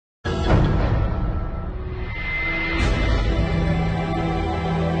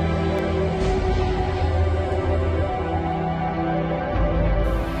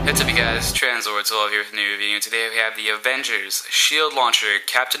What's up, you guys? Translords Love here with a new review. Today we have the Avengers Shield Launcher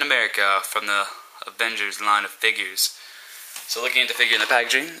Captain America from the Avengers line of figures. So looking at the figure in the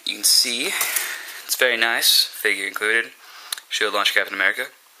packaging, you can see it's very nice. Figure included. Shield Launcher Captain America.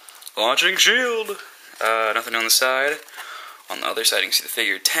 Launching shield! Nothing on the side. On the other side you can see the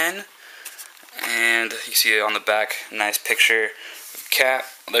figure 10. And you see on the back, nice picture of Cap.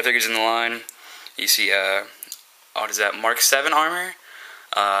 Other figures in the line. You see, what is that, Mark 7 armor?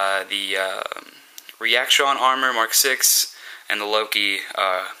 The Reaction armor, Mark 6, and the Loki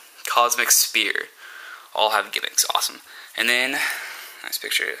Cosmic Spear. All have gimmicks, awesome. And then, nice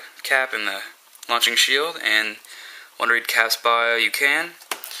picture of Cap and the launching shield, and want to read Cap's bio, you can.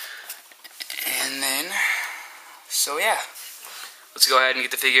 And then, so yeah, let's go ahead and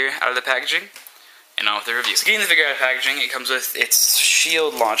get the figure out of the packaging, and on with the review. So getting the figure out of the packaging, it comes with its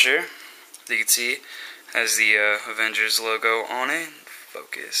shield launcher, as you can see, has the Avengers logo on it.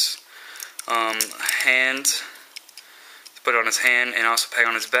 Focus. Hand. Put it on his hand and also peg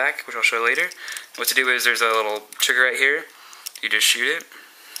on his back, which I'll show later. What to do is there's a little trigger right here. You just shoot it,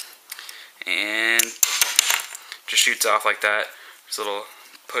 and just shoots off like that. There's a little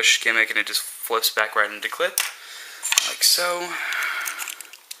push gimmick, and it just flips back right into clip, like so,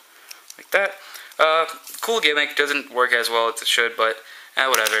 like that. Cool gimmick. Doesn't work as well as it should, but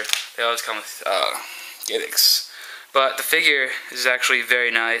whatever. They always come with gimmicks. But the figure is actually very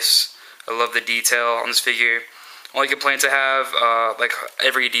nice. I love the detail on this figure. Only complaints I have, like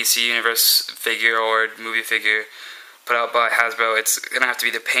every DC Universe figure or movie figure put out by Hasbro, it's gonna have to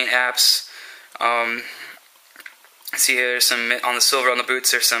be the paint apps. See here, there's some on the silver on the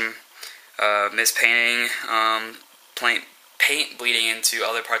boots. There's some mispainting, paint bleeding into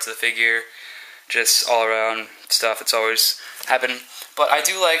other parts of the figure. Just all around stuff. It's always happened. But I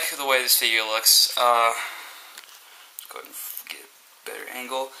do like the way this figure looks. Go ahead and get a better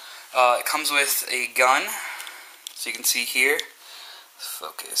angle. It comes with a gun, so you can see here.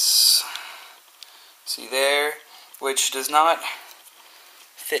 Focus. See there, which does not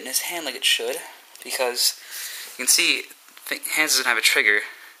fit in his hand like it should, because you can see hands doesn't have a trigger,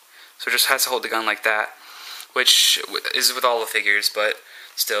 so it just has to hold the gun like that, which is with all the figures, but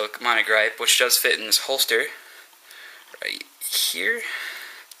still minor gripe. Which does fit in this holster right here,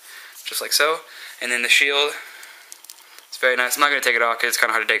 just like so. And then the shield. Very nice. I'm not going to take it off because it's kind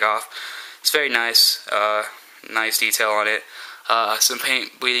of hard to take off. It's very nice. Nice detail on it. Some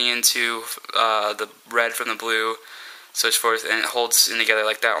paint bleeding into the red from the blue, so forth, and it holds in together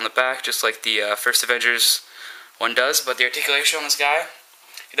like that on the back, just like the first Avengers one does. But the articulation on this guy,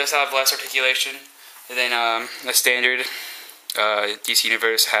 it does have less articulation than a standard DC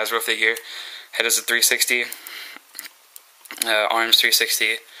Universe Hasbro figure. Head is a 360, arms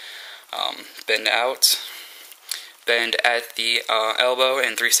 360, bend out. Bend at the elbow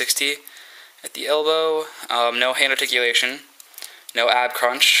and 360 at the elbow. No hand articulation, no ab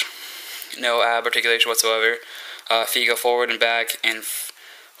crunch, no ab articulation whatsoever. Feet go forward and back, and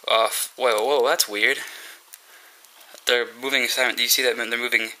whoa, that's weird. They're moving. Do you see that? They're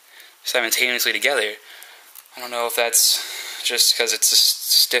moving simultaneously together. I don't know if that's just because it's a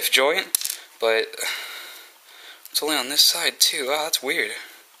stiff joint, but it's only on this side too. Wow, that's weird.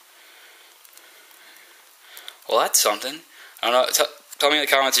 Well, that's something. I don't know. Tell me in the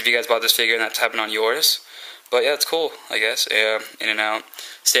comments if you guys bought this figure and that's happened on yours. But yeah, it's cool, I guess. Yeah, in and out.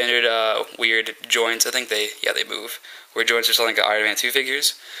 Standard weird joints. I think they move. Weird joints are something like Iron Man 2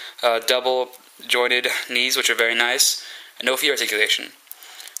 figures. Double jointed knees, which are very nice. And no feet articulation.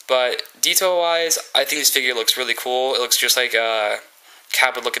 But detail-wise, I think this figure looks really cool. It looks just like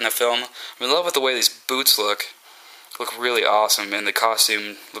Cap would look in the film. I'm in love with the way these boots look. Look really awesome, and the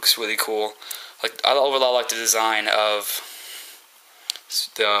costume looks really cool. Like, I overall like the design of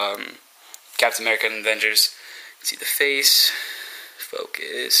the Captain America and Avengers. You can see the face.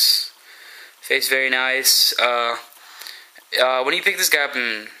 Focus. Face very nice. When you pick this guy up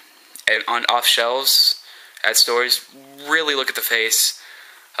off shelves at stores, really look at the face.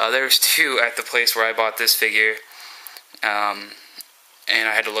 There's two at the place where I bought this figure, and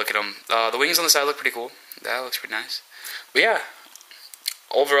I had to look at them. The wings on the side look pretty cool. That looks pretty nice. But yeah,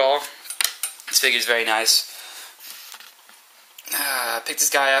 overall, this figure is very nice. Picked this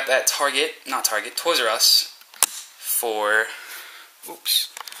guy up at Toys R Us for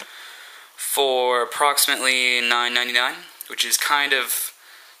approximately $9.99, which is kind of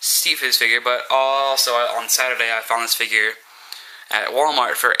steep for this figure. But also on Saturday I found this figure at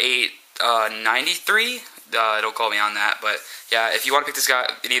Walmart for $8.93. Don't call me on that, but yeah, if you want to pick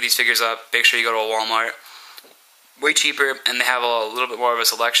any of these figures up, make sure you go to a Walmart. Way cheaper, and they have a little bit more of a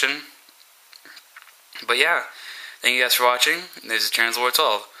selection. But yeah, thank you guys for watching. This is Translord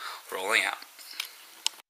 12. rolling out.